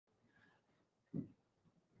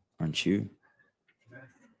aren't you?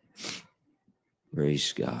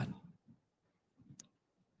 Praise God.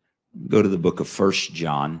 Go to the book of 1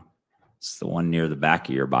 John. It's the one near the back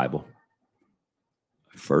of your Bible.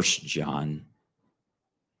 1 John.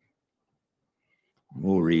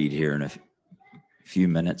 We'll read here in a few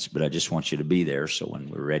minutes, but I just want you to be there so when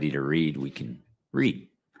we're ready to read, we can read.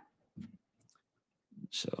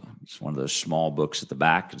 So it's one of those small books at the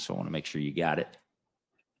back, and so I want to make sure you got it.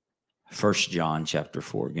 1 John chapter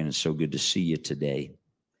 4. Again, it's so good to see you today.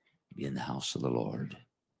 Be in the house of the Lord.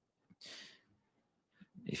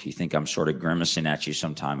 If you think I'm sort of grimacing at you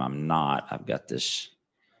sometime, I'm not. I've got this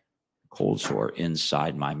cold sore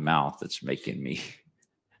inside my mouth that's making me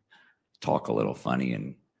talk a little funny.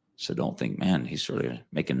 And so don't think, man, he's sort of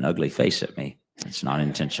making an ugly face at me. It's not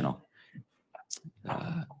intentional.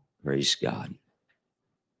 Praise God.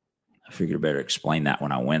 I figured I better explain that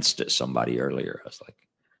when I winced at somebody earlier. I was like,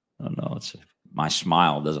 oh no, my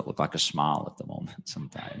smile doesn't look like a smile at the moment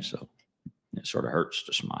sometimes. So it sort of hurts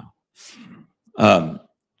to smile.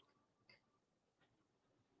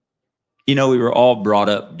 We were all brought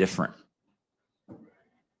up different.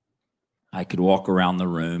 I could walk around the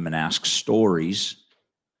room and ask stories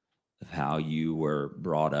of how you were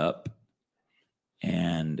brought up.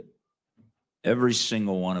 And every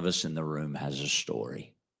single one of us in the room has a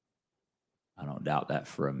story. I don't doubt that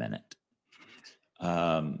for a minute.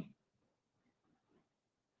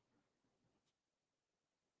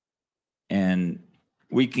 And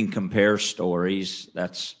we can compare stories.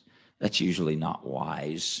 That's usually not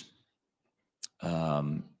wise.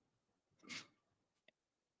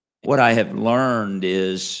 What I have learned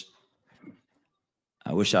is,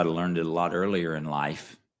 I wish I'd learned it a lot earlier in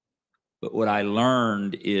life, but what I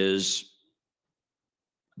learned is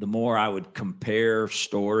the more I would compare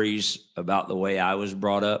stories about the way I was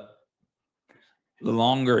brought up, the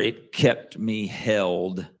longer it kept me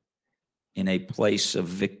held in a place of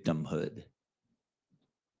victimhood. Does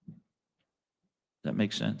that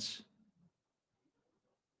make sense?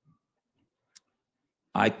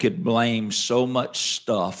 I could blame so much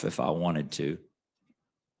stuff if I wanted to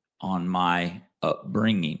on my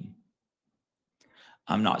upbringing.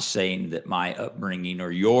 I'm not saying that my upbringing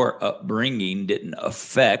or your upbringing didn't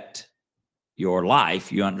affect your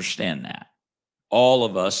life. You understand that. All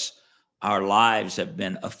of us, our lives have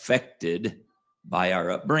been affected by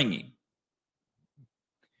our upbringing.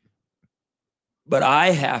 But I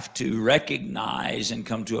have to recognize and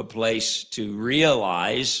come to a place to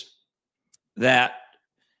realize that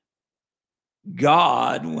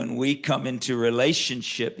God, when we come into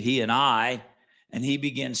relationship, he and he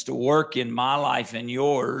begins to work in my life and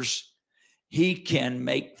yours, he can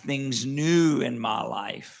make things new in my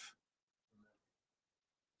life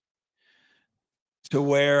to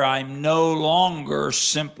where I'm no longer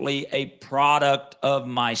simply a product of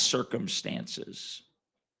my circumstances.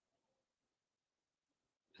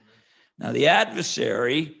 Now, the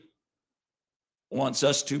adversary wants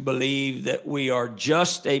us to believe that we are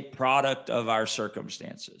just a product of our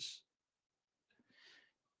circumstances.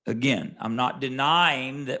 Again, I'm not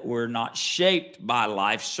denying that we're not shaped by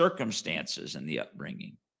life circumstances in the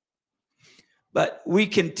upbringing. But we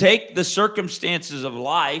can take the circumstances of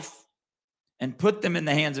life and put them in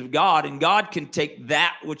the hands of God, and God can take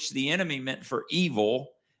that which the enemy meant for evil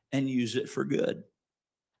and use it for good.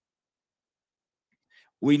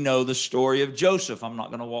 We know the story of Joseph. I'm not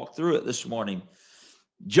going to walk through it this morning.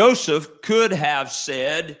 Joseph could have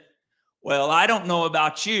said, well, I don't know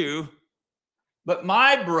about you, but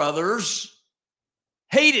my brothers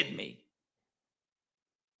hated me.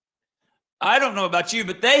 I don't know about you,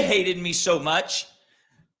 but they hated me so much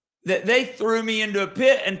that they threw me into a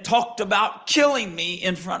pit and talked about killing me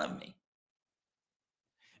in front of me.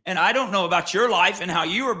 And I don't know about your life and how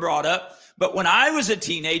you were brought up, but when I was a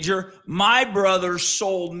teenager, my brothers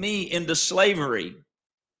sold me into slavery.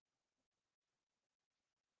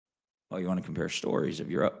 Well, you want to compare stories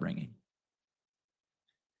of your upbringing.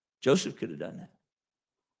 Joseph could have done that.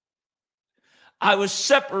 I was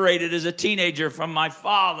separated as a teenager from my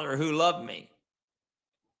father who loved me.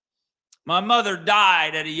 My mother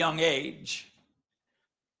died at a young age.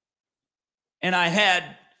 And I had,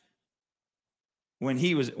 when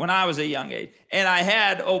I was a young age, and I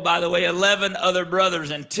had, oh, by the way, 11 other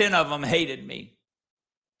brothers, and 10 of them hated me.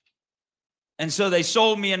 And so they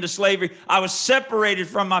sold me into slavery. I was separated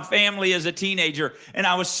from my family as a teenager, and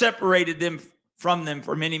I was separated from them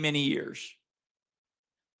for many, many years.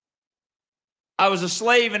 I was a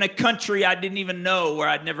slave in a country I didn't even know, where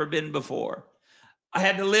I'd never been before. I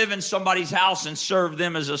had to live in somebody's house and serve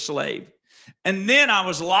them as a slave. And then I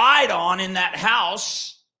was lied on in that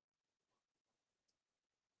house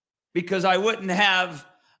because I wouldn't have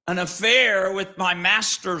an affair with my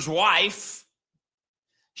master's wife.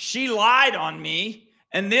 She lied on me,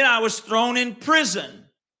 and then I was thrown in prison.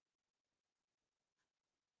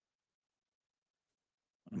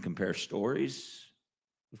 And compare stories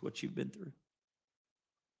with what you've been through.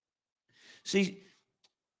 See,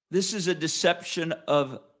 this is a deception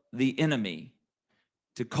of the enemy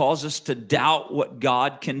to cause us to doubt what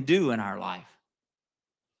God can do in our life.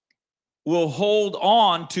 We'll hold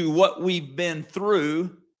on to what we've been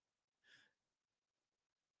through.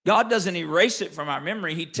 God doesn't erase it from our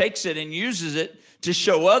memory. He takes it and uses it to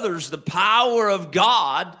show others the power of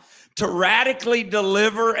God to radically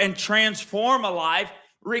deliver and transform a life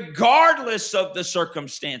regardless of the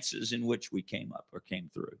circumstances in which we came up or came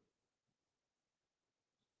through.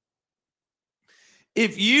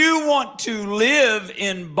 If you want to live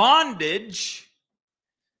in bondage,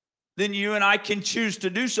 then you and I can choose to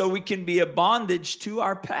do so. We can be a bondage to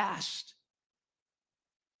our past.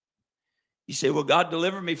 You say, well, God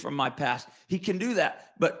delivered me from my past. He can do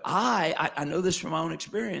that. But I know this from my own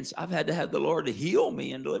experience. I've had to have the Lord to heal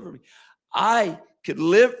me and deliver me. I could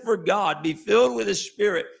live for God, be filled with His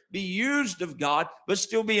Spirit, be used of God, but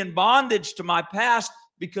still be in bondage to my past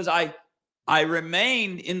because I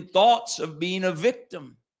remained in thoughts of being a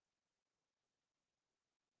victim.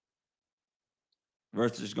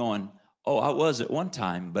 Versus going, oh, I was at one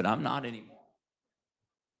time, but I'm not anymore.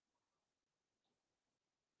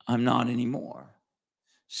 I'm not anymore.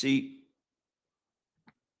 See,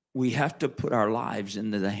 we have to put our lives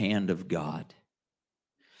into the hand of God.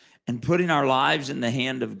 And putting our lives in the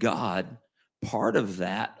hand of God, part of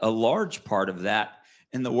that, a large part of that,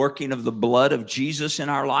 in the working of the blood of Jesus in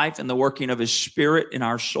our life and the working of His Spirit in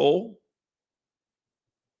our soul,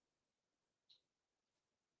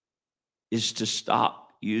 is to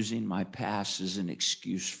stop using my past as an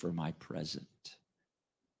excuse for my present.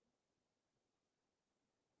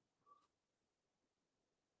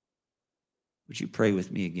 Would you pray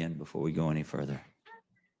with me again before we go any further?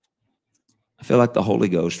 I feel like the Holy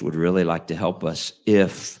Ghost would really like to help us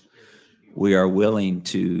if we are willing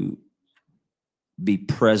to be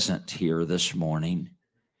present here this morning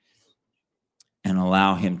and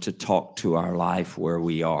allow Him to talk to our life where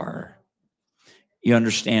we are. You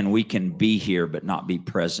understand, we can be here but not be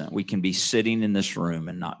present. We can be sitting in this room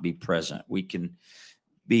and not be present. We can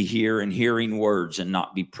be here and hearing words and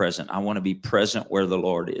not be present. I want to be present where the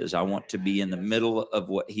Lord is. I want to be in the middle of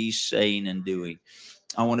what He's saying and doing.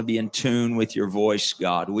 I want to be in tune with your voice,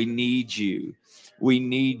 God. We need you. We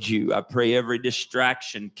need you. I pray every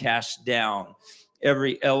distraction cast down,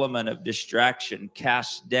 every element of distraction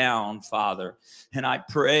cast down, Father. And I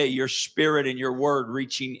pray your Spirit and your word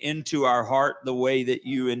reaching into our heart the way that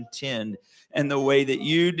you intend and the way that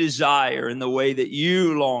you desire and the way that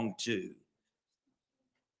you long to.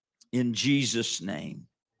 In Jesus' name.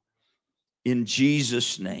 In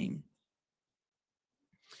Jesus' name.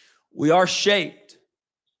 We are shaped.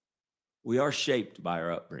 We are shaped by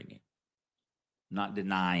our upbringing. I'm not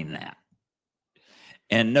denying that.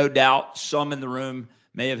 And no doubt some in the room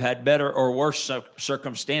may have had better or worse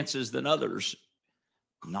circumstances than others.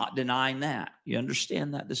 I'm not denying that. You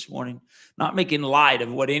understand that this morning? Not making light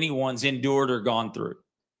of what anyone's endured or gone through.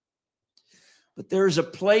 But there's a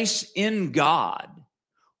place in God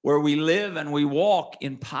where we live and we walk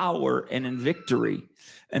in power and in victory.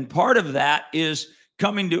 And part of that is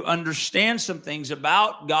coming to understand some things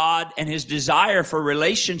about God and His desire for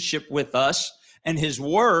relationship with us and His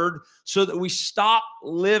word so that we stop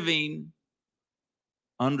living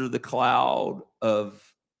under the cloud of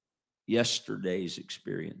yesterday's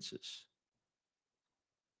experiences.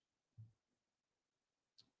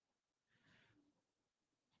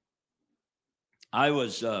 I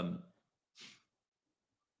was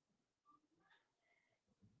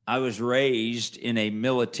raised in a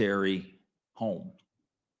military home.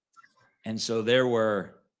 And so there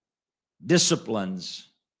were disciplines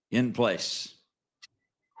in place.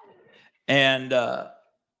 And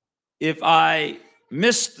if I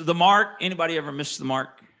missed the mark, anybody ever missed the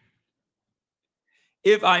mark?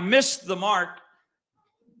 If I missed the mark,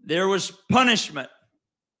 there was punishment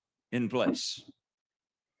in place.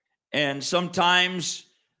 And sometimes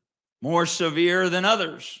more severe than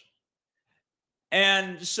others.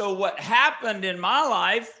 And so what happened in my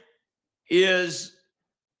life is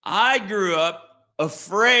I grew up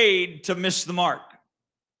afraid to miss the mark.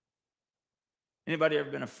 Anybody ever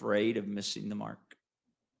been afraid of missing the mark?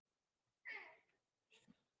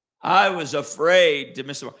 I was afraid to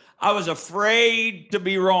miss the mark. I was afraid to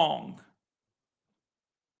be wrong.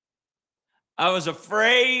 I was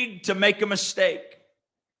afraid to make a mistake.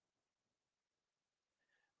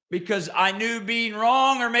 because I knew being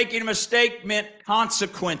wrong or making a mistake meant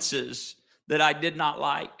consequences that I did not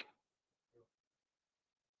like.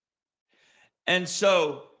 And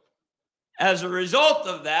so, as a result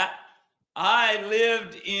of that, I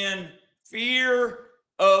lived in fear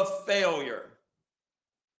of failure.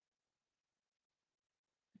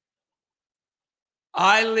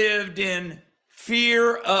 I lived in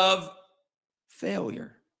fear of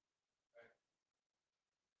failure.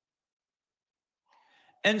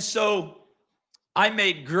 And so I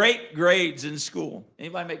made great grades in school.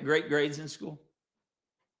 Anybody make great grades in school?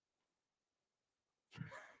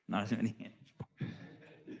 Not as many hands.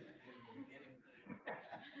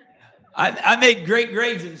 I made great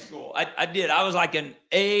grades in school. I did. I was like an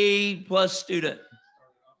A+ student.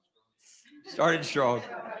 Started strong.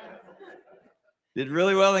 Did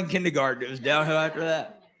really well in kindergarten. It was downhill after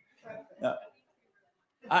that.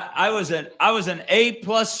 I was an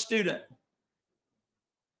A+ student.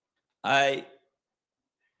 I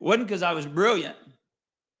wasn't because I was brilliant.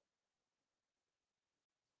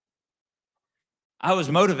 I was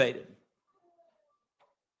motivated.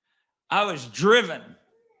 I was driven.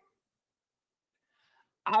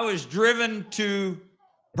 I was driven to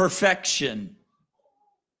perfection.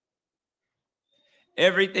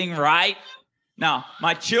 Everything right. Now,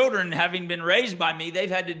 my children, having been raised by me, they've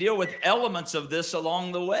had to deal with elements of this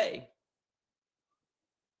along the way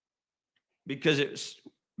because it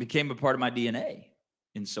became a part of my DNA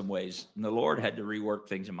in some ways. And the Lord had to rework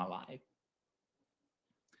things in my life.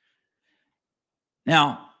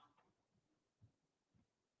 Now,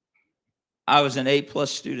 I was an A+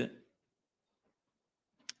 student.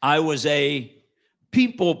 I was a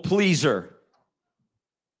people pleaser.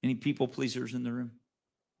 Any people pleasers in the room?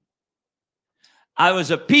 I was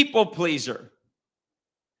a people pleaser.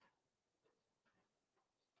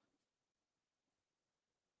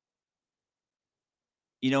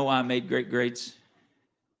 You know why I made great grades?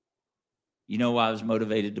 You know why I was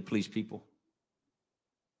motivated to please people?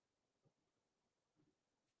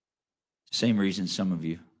 Same reason some of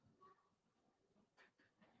you.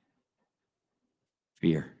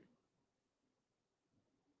 Fear.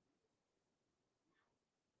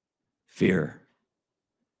 Fear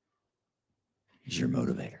is your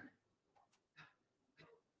motivator.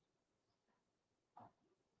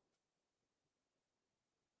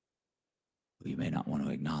 You may not want to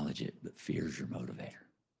acknowledge it, but fear is your motivator.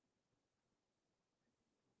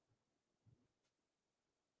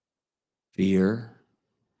 Fear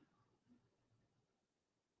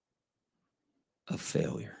of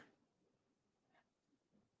failure.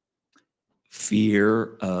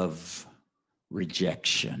 Fear of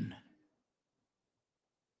rejection.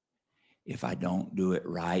 If I don't do it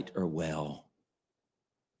right or well,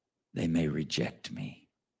 they may reject me.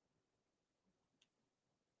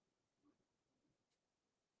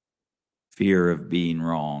 Fear of being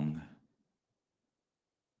wrong.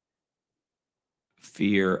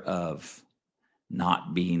 Fear of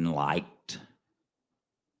not being liked.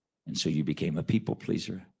 And so you became a people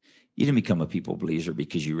pleaser. You didn't become a people pleaser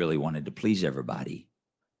because you really wanted to please everybody.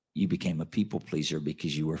 You became a people pleaser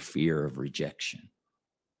because you were fear of rejection.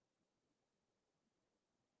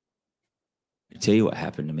 I tell you what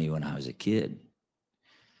happened to me when I was a kid.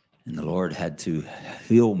 And the Lord had to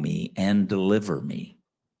heal me and deliver me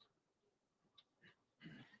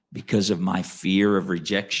because of my fear of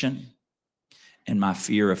rejection and my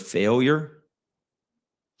fear of failure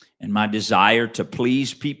and my desire to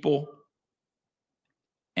please people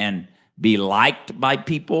and be liked by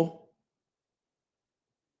people.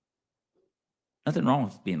 Nothing wrong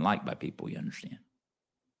with being liked by people, you understand.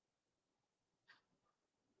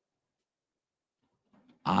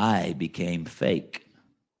 I became fake.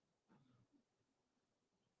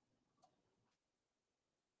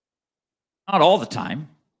 Not all the time,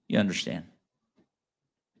 you understand.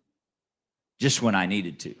 Just when I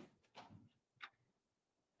needed to.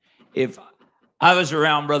 If I was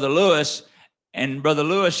around Brother Lewis and Brother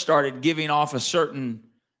Lewis started giving off a certain,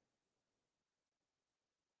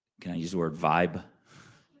 can I use the word vibe?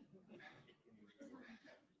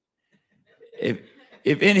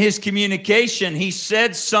 If in his communication he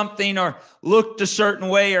said something or looked a certain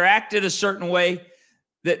way or acted a certain way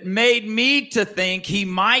that made me to think he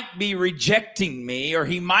might be rejecting me or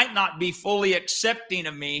he might not be fully accepting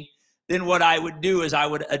of me, then what I would do is I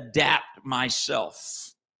would adapt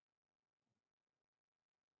myself.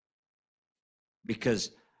 Because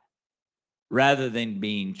rather than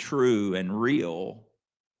being true and real,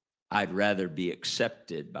 I'd rather be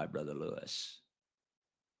accepted by Brother Lewis.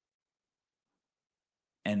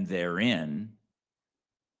 And therein,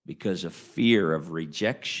 because of fear of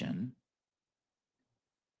rejection,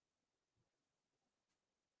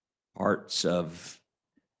 Parts of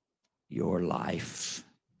your life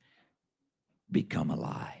become a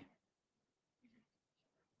lie.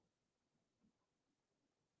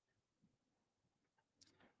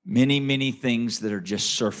 Many, many things that are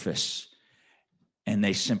just surface, and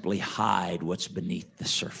they simply hide what's beneath the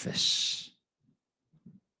surface.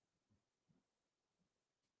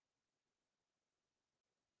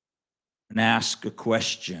 And ask a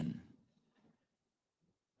question.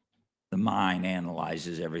 The mind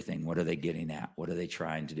analyzes everything. What are they getting at? What are they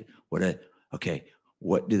trying to do?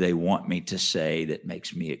 What do they want me to say that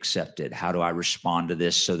makes me accepted? How do I respond to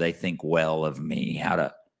this so they think well of me?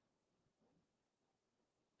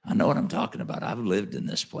 I know what I'm talking about. I've lived in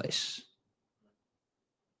this place.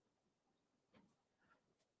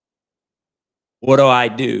 What do I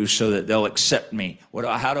do so that they'll accept me?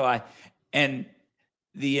 And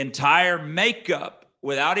the entire makeup,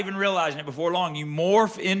 without even realizing it before long, you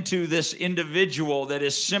morph into this individual that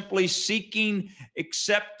is simply seeking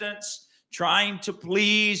acceptance, trying to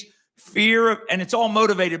please, and it's all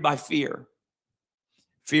motivated by fear.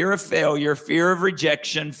 Fear of failure, fear of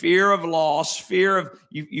rejection, fear of loss, fear of,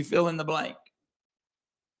 you fill in the blank.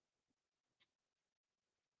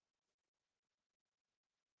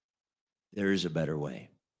 There is a better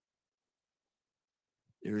way.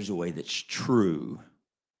 There is a way that's true,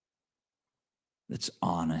 that's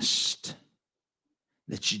honest,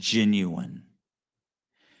 that's genuine,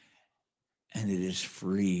 and it is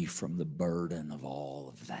free from the burden of all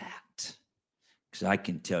of that. Because I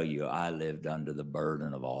can tell you, I lived under the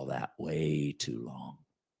burden of all that way too long.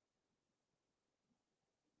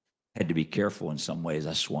 Had to be careful in some ways.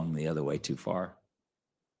 I swung the other way too far.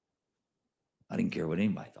 I didn't care what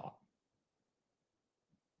anybody thought.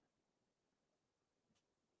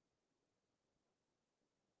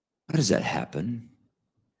 How does that happen?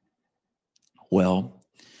 Well,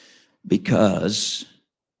 because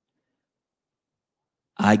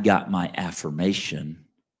I got my affirmation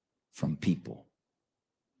from people,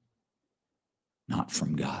 not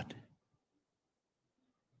from God.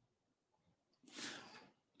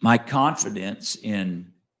 My confidence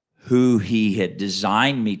in who He had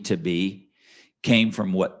designed me to be came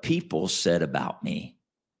from what people said about me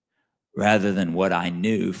rather than what I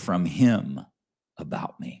knew from Him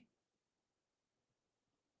about me.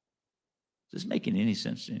 Is this making any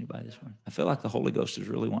sense to anybody this morning? I feel like the Holy Ghost is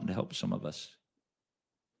really wanting to help some of us.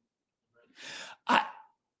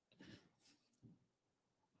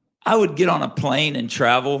 I would get on a plane and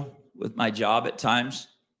travel with my job at times.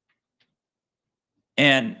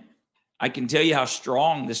 And I can tell you how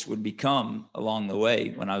strong this would become along the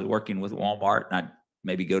way. When I was working with Walmart and I'd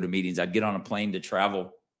maybe go to meetings, I'd get on a plane to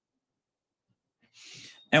travel.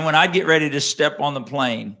 And when I'd get ready to step on the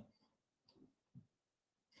plane,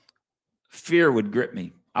 fear would grip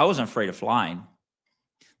me. I wasn't afraid of flying.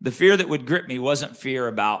 The fear that would grip me wasn't fear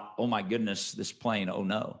about, oh my goodness, this plane, oh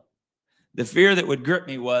no. The fear that would grip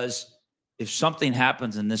me was, if something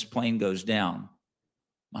happens and this plane goes down,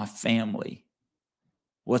 my family,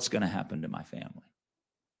 what's going to happen to my family?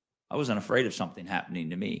 I wasn't afraid of something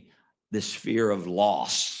happening to me. This fear of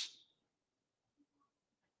loss.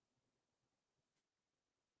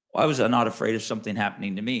 Why was I not afraid of something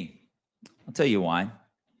happening to me? I'll tell you why.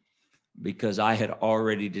 Because I had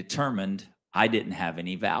already determined I didn't have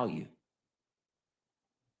any value.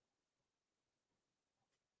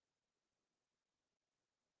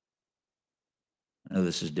 I know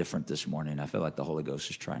this is different this morning. I feel like the Holy Ghost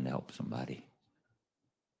is trying to help somebody.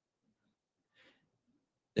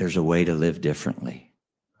 There's a way to live differently.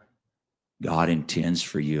 God intends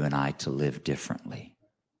for you and I to live differently.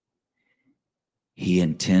 He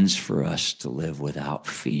intends for us to live without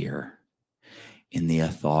fear, in the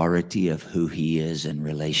authority of who He is in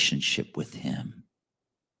relationship with Him.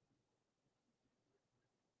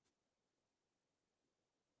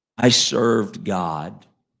 I served God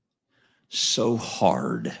so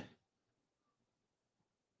hard.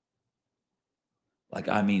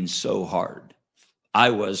 So hard. I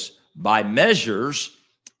was, by measures,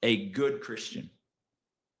 a good Christian.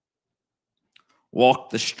 Walk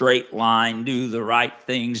the straight line, do the right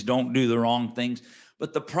things, don't do the wrong things.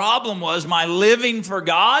 But the problem was my living for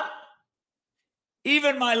God,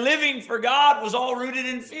 even my living for God was all rooted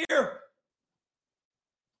in fear.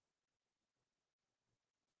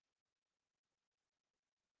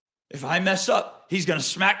 If I mess up, He's going to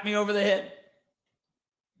smack me over the head.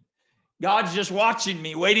 God's just watching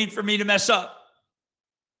me, waiting for me to mess up.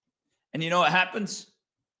 And you know what happens?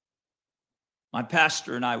 My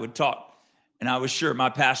pastor and I would talk, and I was sure my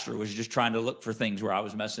pastor was just trying to look for things where I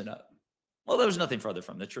was messing up. Well, there was nothing further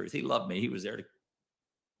from the truth. He loved me. He was there to.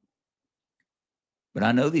 But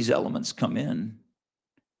I know these elements come in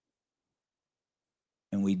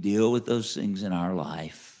And we deal with those things in our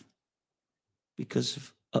life because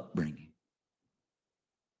of upbringing.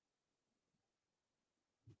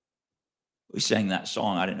 We sang that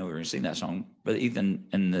song. I didn't know we were going to sing that song, but Ethan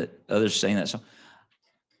and the others sang that song.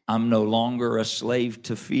 I'm no longer a slave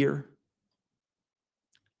to fear.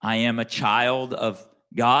 I am a child of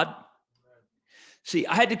God. See,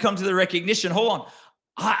 I had to come to the recognition, hold on,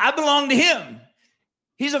 I belong to him.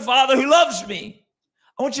 He's a father who loves me.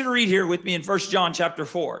 I want you to read here with me in 1 John chapter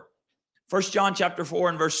 4. 1 John chapter 4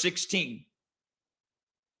 and verse 16.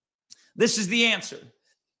 This is the answer.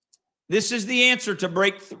 This is the answer to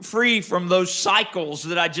break free from those cycles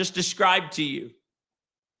that I just described to you.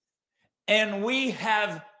 And we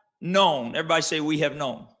have known. Everybody say, we have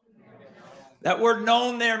known. That word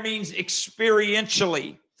known there means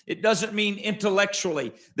experientially. It doesn't mean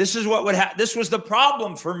intellectually. This is what would happen. This was the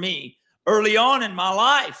problem for me early on in my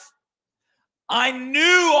life. I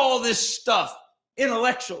knew all this stuff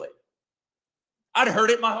intellectually. I'd heard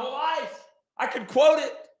it my whole life. I could quote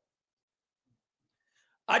it.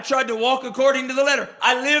 I tried to walk according to the letter.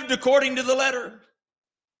 I lived according to the letter.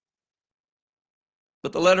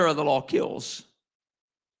 But the letter of the law kills.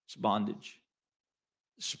 It's bondage.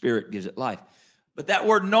 The Spirit gives it life. But that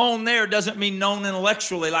word known there doesn't mean known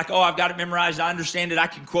intellectually, like, oh, I've got it memorized, I understand it, I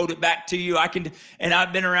can quote it back to you. And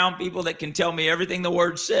I've been around people that can tell me everything the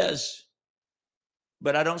word says.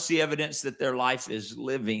 But I don't see evidence that their life is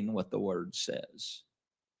living what the word says.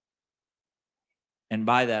 And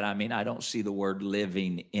by that, I mean, I don't see the word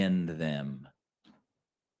living in them.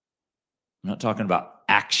 I'm not talking about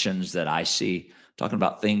actions that I see. I'm talking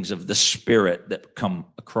about things of the Spirit that come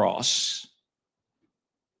across.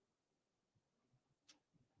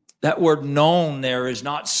 That word known there is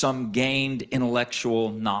not some gained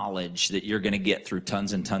intellectual knowledge that you're going to get through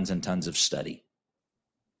tons and tons and tons of study.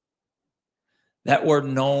 That word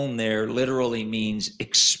known there literally means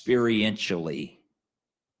experientially.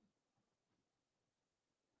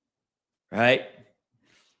 Right?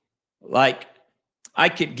 Like, I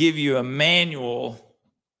could give you a manual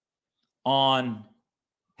on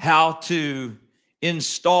how to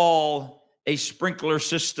install a sprinkler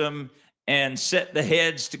system and set the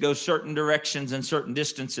heads to go certain directions and certain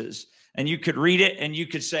distances. And you could read it and you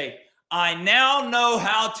could say, I now know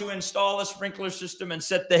how to install a sprinkler system and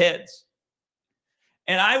set the heads.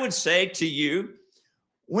 And I would say to you,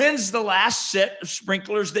 when's the last set of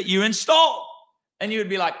sprinklers that you installed? And you would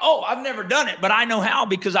be like, oh, I've never done it, but I know how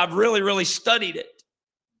because I've really, really studied it.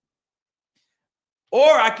 Or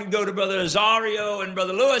I could go to Brother Azario and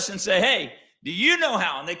Brother Lewis and say, hey, do you know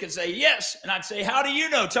how? And they could say, yes. And I'd say, how do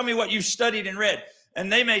you know? Tell me what you've studied and read.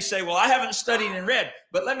 And they may say, well, I haven't studied and read,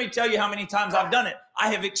 but let me tell you how many times I've done it.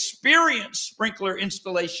 I have experienced sprinkler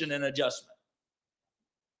installation and adjustment.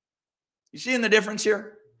 You seeing the difference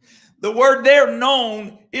here? The word there,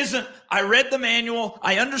 known, isn't, I read the manual,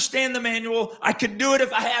 I understand the manual, I could do it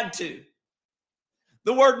if I had to.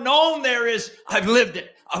 The word known there is, I've lived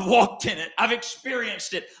it, I've walked in it, I've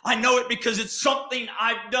experienced it. I know it because it's something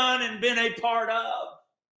I've done and been a part of.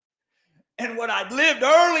 And what I'd lived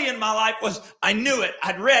early in my life was, I knew it,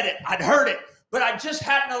 I'd read it, I'd heard it, but I just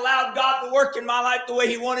hadn't allowed God to work in my life the way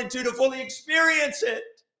he wanted to fully experience it.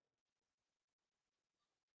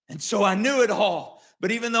 And so I knew it all. But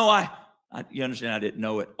even though you understand, I didn't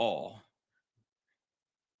know it all.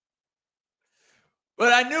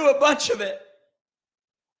 But I knew a bunch of it.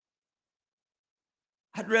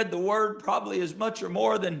 I'd read the word probably as much or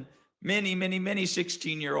more than many, many, many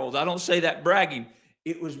 16-year-olds. I don't say that bragging.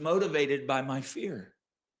 It was motivated by my fear.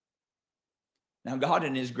 Now, God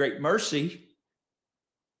in his great mercy,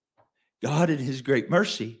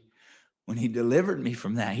 when he delivered me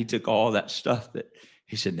from that, he took all that stuff that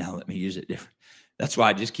he said, now let me use it different. That's why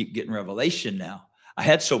I just keep getting revelation now. I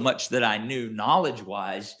had so much that I knew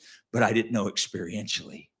knowledge-wise, but I didn't know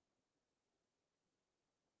experientially.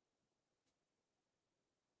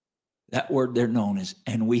 That word there known as,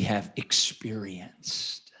 and we have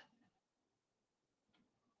experienced.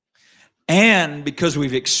 And because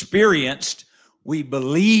we've experienced, we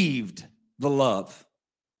believed the love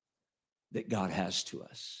that God has to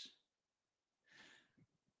us.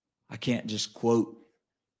 I can't just quote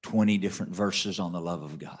 20 different verses on the love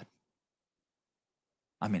of God.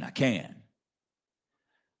 I mean, I can,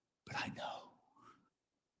 but I know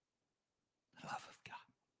the love of God.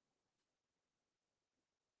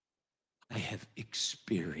 I have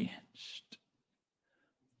experienced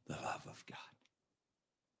the love of God.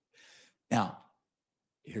 Now,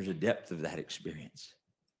 here's a depth of that experience.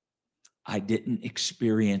 I didn't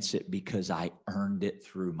experience it because I earned it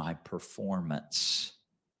through my performance.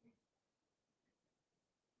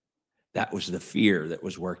 That was the fear that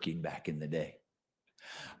was working back in the day.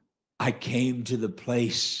 I came to the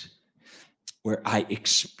place where I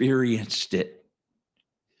experienced it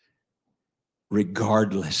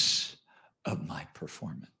regardless of my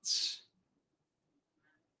performance.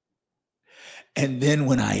 And then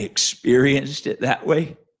when I experienced it that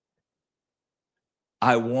way,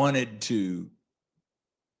 I wanted to,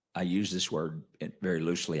 I use this word very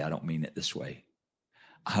loosely, I don't mean it this way.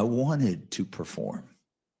 I wanted to perform.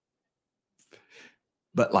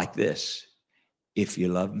 But like this, if you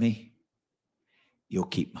love me, you'll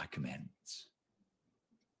keep my commandments.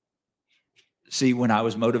 See, when I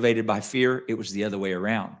was motivated by fear, it was the other way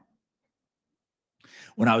around.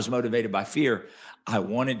 When I was motivated by fear, I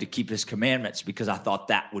wanted to keep his commandments because I thought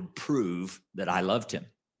that would prove that I loved him.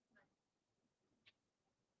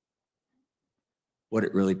 What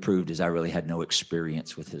it really proved is I really had no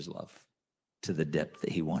experience with his love to the depth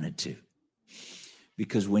that he wanted to.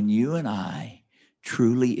 Because when you and I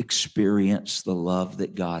truly experience the love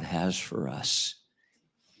that God has for us,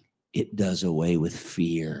 it does away with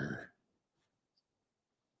fear.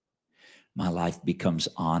 My life becomes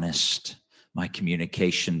honest. My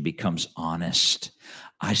communication becomes honest.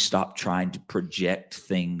 I stop trying to project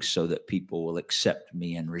things so that people will accept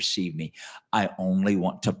me and receive me. I only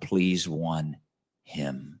want to please one,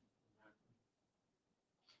 him.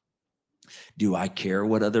 Do I care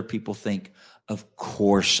what other people think? Of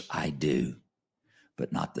course I do,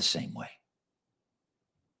 but not the same way.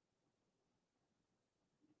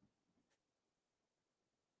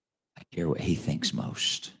 I care what he thinks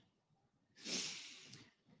most.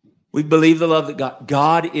 We believe the love that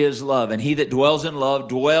God is love, and he that dwells in love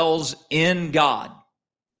dwells in God,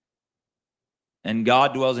 and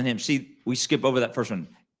God dwells in him. See, we skip over that first one.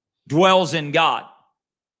 Dwells in God.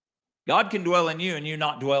 God can dwell in you and you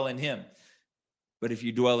not dwell in him. But if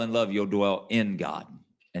you dwell in love, you'll dwell in God,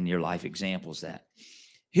 and your life examples that.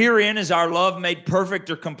 Herein is our love made perfect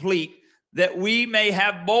or complete, that we may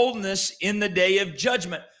have boldness in the day of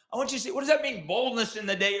judgment. I want you to see, what does that mean, boldness in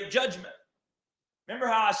the day of judgment? Remember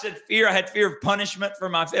how I said fear? I had fear of punishment for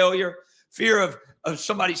my failure, fear of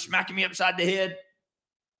somebody smacking me upside the head.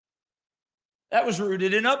 That was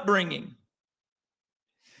rooted in upbringing.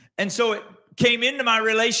 And so it came into my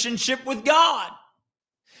relationship with God.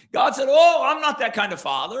 God said, oh, I'm not that kind of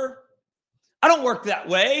father. I don't work that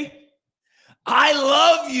way. I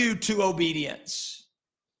love you to obedience.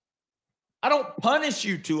 I don't punish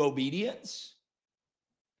you to obedience.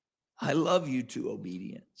 I love you to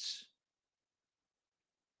obedience.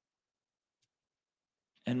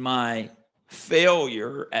 And my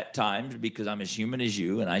failure at times, because I'm as human as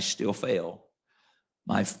you and I still fail,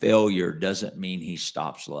 my failure doesn't mean he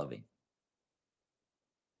stops loving.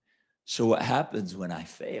 So what happens when I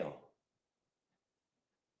fail?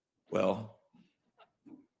 Well,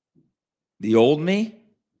 the old me,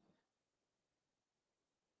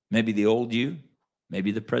 maybe the old you,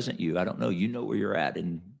 maybe the present you, I don't know. You know where you're at.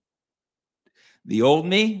 And the old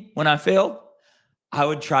me, when I failed, I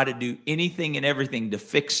would try to do anything and everything to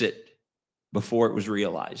fix it before it was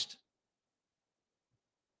realized.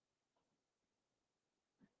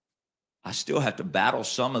 I still have to battle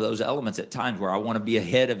some of those elements at times where I want to be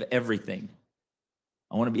ahead of everything.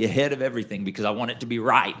 I want to be ahead of everything because I want it to be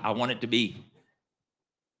right. I want it to be.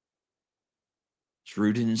 It's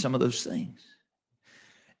rooted in some of those things.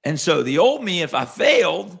 And so the old me, if I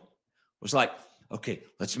failed, was like, okay,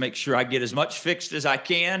 let's make sure I get as much fixed as I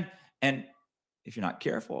can. And if you're not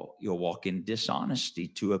careful, you'll walk in dishonesty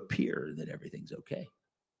to appear that everything's okay,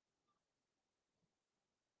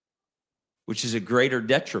 which is a greater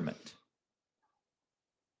detriment.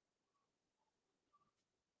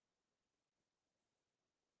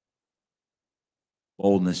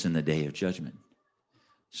 Boldness in the day of judgment.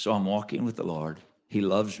 So I'm walking with the Lord. He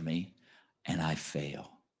loves me, and I fail.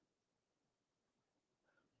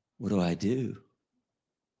 What do I do?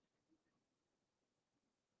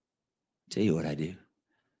 Tell you what I do.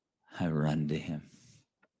 I run to him.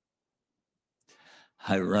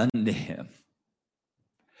 I run to him.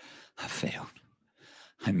 I failed.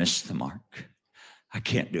 I missed the mark. I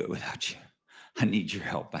can't do it without you. I need your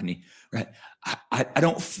help. I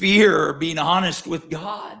don't fear being honest with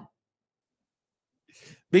God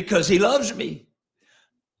because he loves me.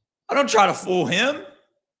 I don't try to fool him.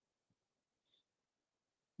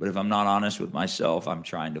 But if I'm not honest with myself, I'm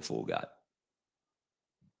trying to fool God.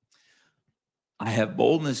 I have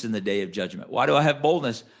boldness in the day of judgment. Why do I have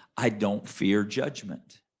boldness? I don't fear judgment.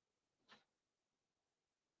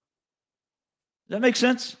 Does that make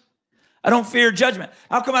sense? I don't fear judgment.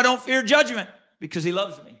 How come I don't fear judgment? Because he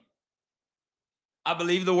loves me. I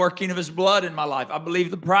believe the working of his blood in my life. I believe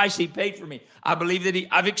the price he paid for me. I believe that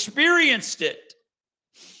I've experienced it.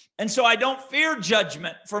 And so I don't fear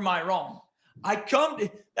judgment for my wrong.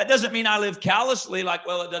 That doesn't mean I live callously, like,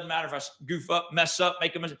 well, it doesn't matter if I goof up, mess up,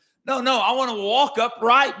 make a mistake. No, I want to walk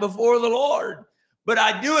upright before the Lord. But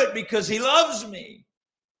I do it because he loves me,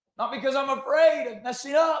 not because I'm afraid of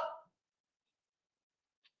messing up.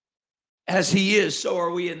 As he is, so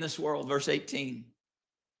are we in this world. Verse 18.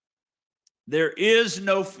 There is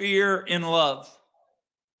no fear in love.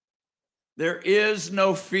 There is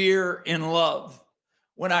no fear in love.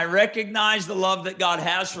 When I recognize the love that God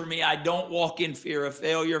has for me, I don't walk in fear of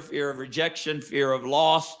failure, fear of rejection, fear of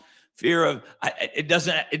loss, fear of it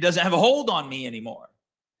doesn't have a hold on me anymore.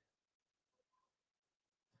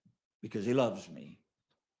 Because he loves me.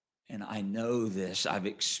 And I know this. I've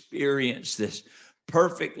experienced this.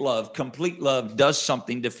 Perfect love, complete love does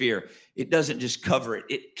something to fear. It doesn't just cover it.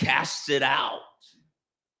 It casts it out.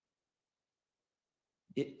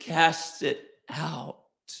 It casts it out.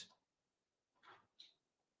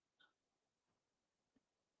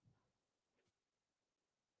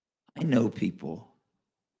 I know people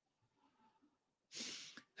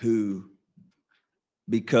who,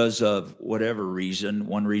 because of whatever reason,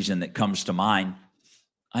 one reason that comes to mind,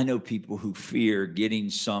 I know people who fear getting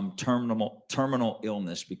some terminal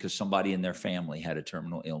illness because somebody in their family had a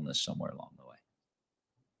terminal illness somewhere along the way.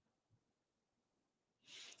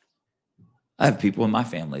 I have people in my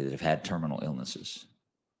family that have had terminal illnesses.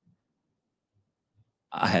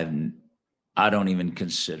 I don't even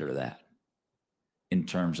consider that in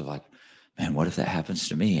terms of like, man, what if that happens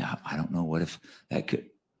to me? I don't know. What if that could,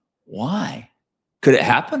 why? Could it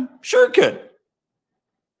happen? Sure it could.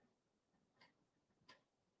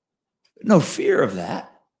 No fear of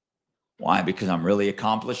that. Why? Because I'm really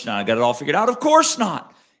accomplished and I got it all figured out? Of course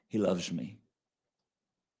not. He loves me.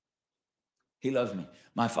 He loves me.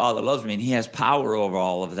 My Father loves me, and he has power over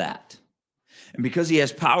all of that. And because he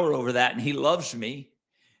has power over that and he loves me,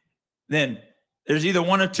 then there's either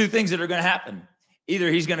one of two things that are going to happen.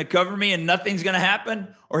 Either he's going to cover me and nothing's going to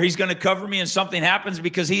happen, or he's going to cover me and something happens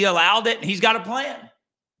because he allowed it and he's got a plan.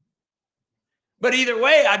 But either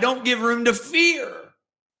way, I don't give room to fear.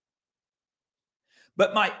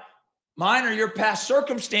 But mine or your past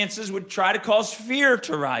circumstances would try to cause fear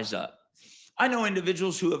to rise up. I know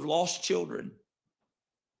individuals who have lost children,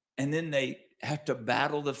 and then they have to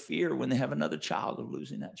battle the fear when they have another child of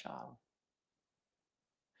losing that child.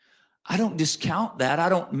 I don't discount that. I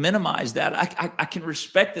don't minimize that. I can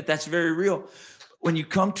respect that. That's very real. When you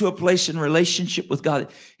come to a place in relationship with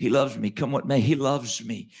God, he loves me, come what may. He loves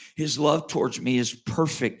me. His love towards me is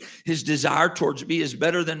perfect. His desire towards me is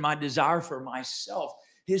better than my desire for myself.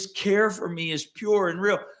 His care for me is pure and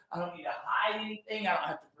real. I don't need to hide anything. I don't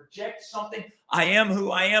have to project something. I am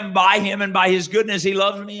who I am by him and by his goodness. He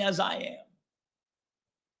loves me as I am.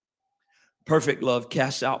 Perfect love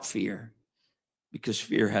casts out fear, because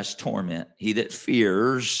fear has torment. He that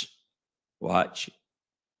fears, watch,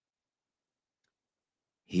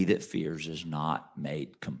 he that fears is not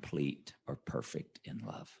made complete or perfect in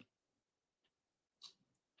love.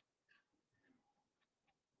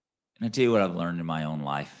 And I tell you what I've learned in my own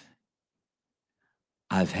life.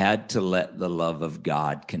 I've had to let the love of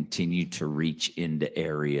God continue to reach into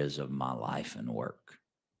areas of my life and work.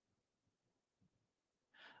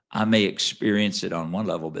 I may experience it on one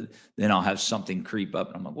level, but then I'll have something creep up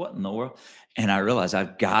and I'm like, what in the world? And I realize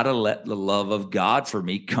I've got to let the love of God for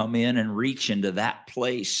me come in and reach into that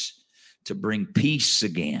place to bring peace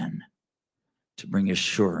again, to bring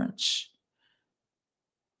assurance,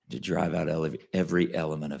 to drive out every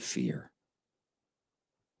element of fear.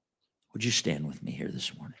 Would you stand with me here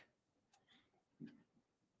this morning?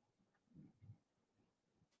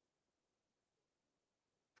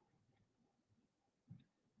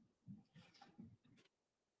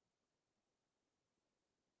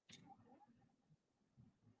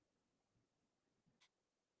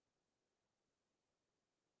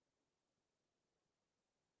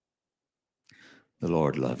 The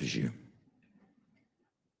Lord loves you.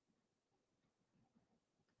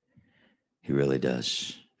 He really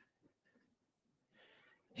does.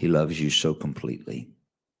 He loves you so completely.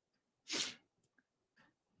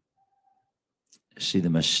 See,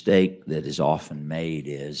 the mistake that is often made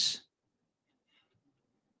is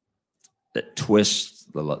that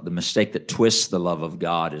the mistake that twists the love of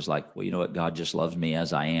God is like, well, you know what? God just loves me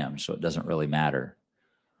as I am, so it doesn't really matter.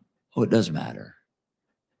 Oh, it does matter.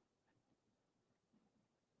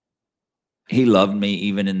 He loved me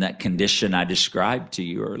even in that condition I described to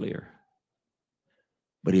you earlier.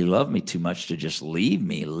 But he loved me too much to just leave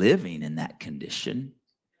me living in that condition.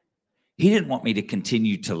 He didn't want me to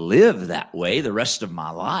continue to live that way the rest of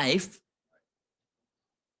my life.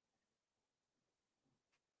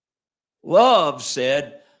 Love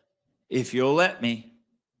said, If you'll let me,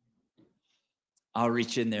 I'll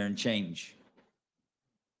reach in there and change.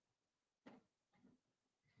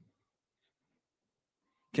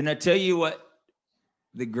 Can I tell you what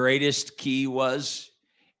the greatest key was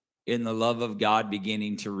in the love of God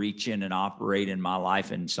beginning to reach in and operate in my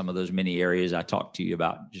life in some of those many areas I talked to you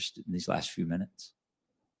about just in these last few minutes?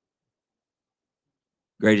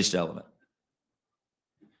 Greatest element.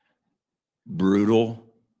 Brutal,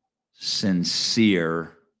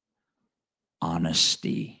 sincere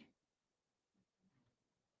honesty.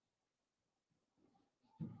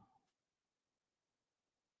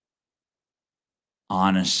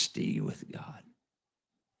 Honesty with God.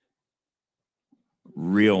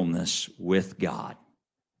 Realness with God.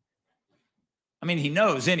 I mean, he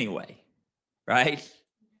knows anyway, right?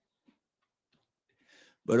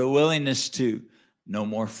 But a willingness to no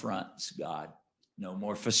more fronts, God. No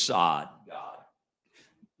more facade, God.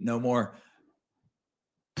 No more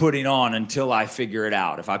putting on until I figure it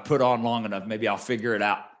out. If I put on long enough, maybe I'll figure it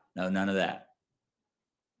out. No, none of that.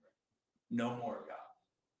 No more, God.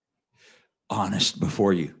 Honest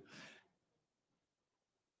before you.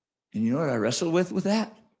 And you know what I wrestled with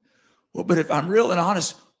that? Well, but if I'm real and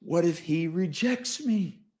honest, what if he rejects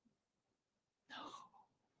me? No.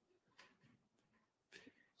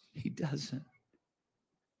 He doesn't.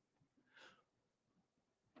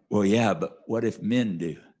 Well, yeah, but what if men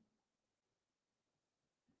do?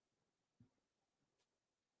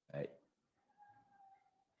 Right.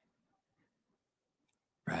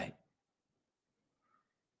 Right.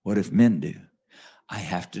 What if men do? I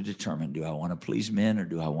have to determine, do I want to please men or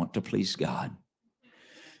do I want to please God?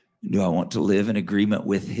 Do I want to live in agreement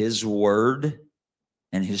with his word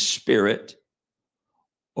and his spirit,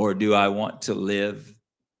 or do I want to live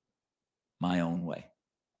my own way?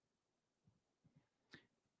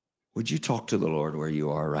 Would you talk to the Lord where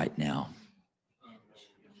you are right now?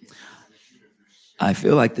 I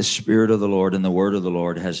feel like the Spirit of the Lord and the word of the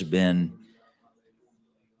Lord has been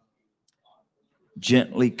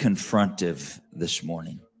gently confrontive this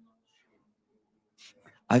morning.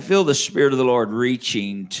 I feel the Spirit of the Lord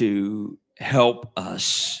reaching to help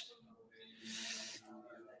us.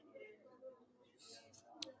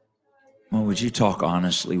 Well, would you talk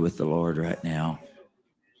honestly with the Lord right now?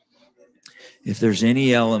 If there's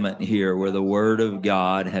any element here where the Word of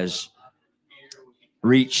God has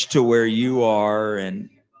reached to where you are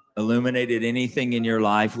and illuminated anything in your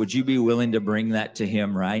life, would you be willing to bring that to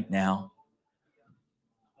him right now?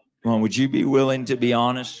 Come on, would you be willing to be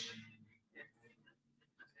honest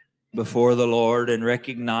before the Lord and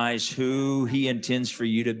recognize who he intends for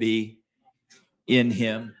you to be in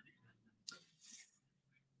him?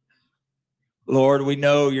 Lord, we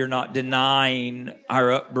know you're not denying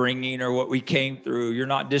our upbringing or what we came through. You're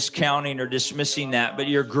not discounting or dismissing that, but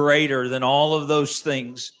you're greater than all of those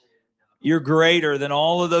things. You're greater than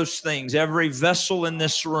all of those things. Every vessel in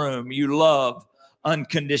this room you love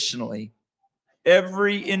unconditionally.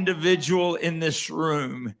 Every individual in this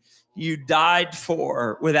room you died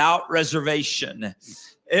for without reservation.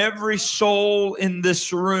 Every soul in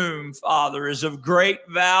this room, Father, is of great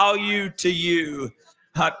value to you.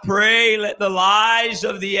 I pray, let the lies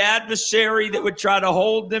of the adversary that would try to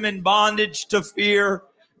hold them in bondage to fear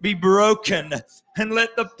be broken, and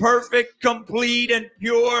let the perfect, complete, and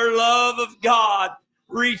pure love of God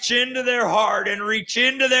reach into their heart and reach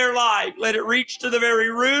into their life. Let it reach to the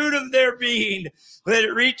very root of their being. Let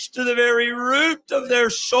it reach to the very root of their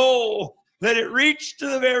soul. Let it reach to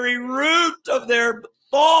the very root of their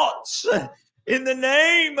thoughts. In the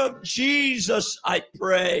name of Jesus, I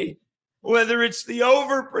pray. Whether it's the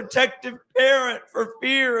overprotective parent for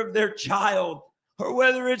fear of their child, or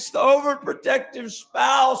whether it's the overprotective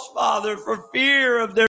spouse, Father, for fear of their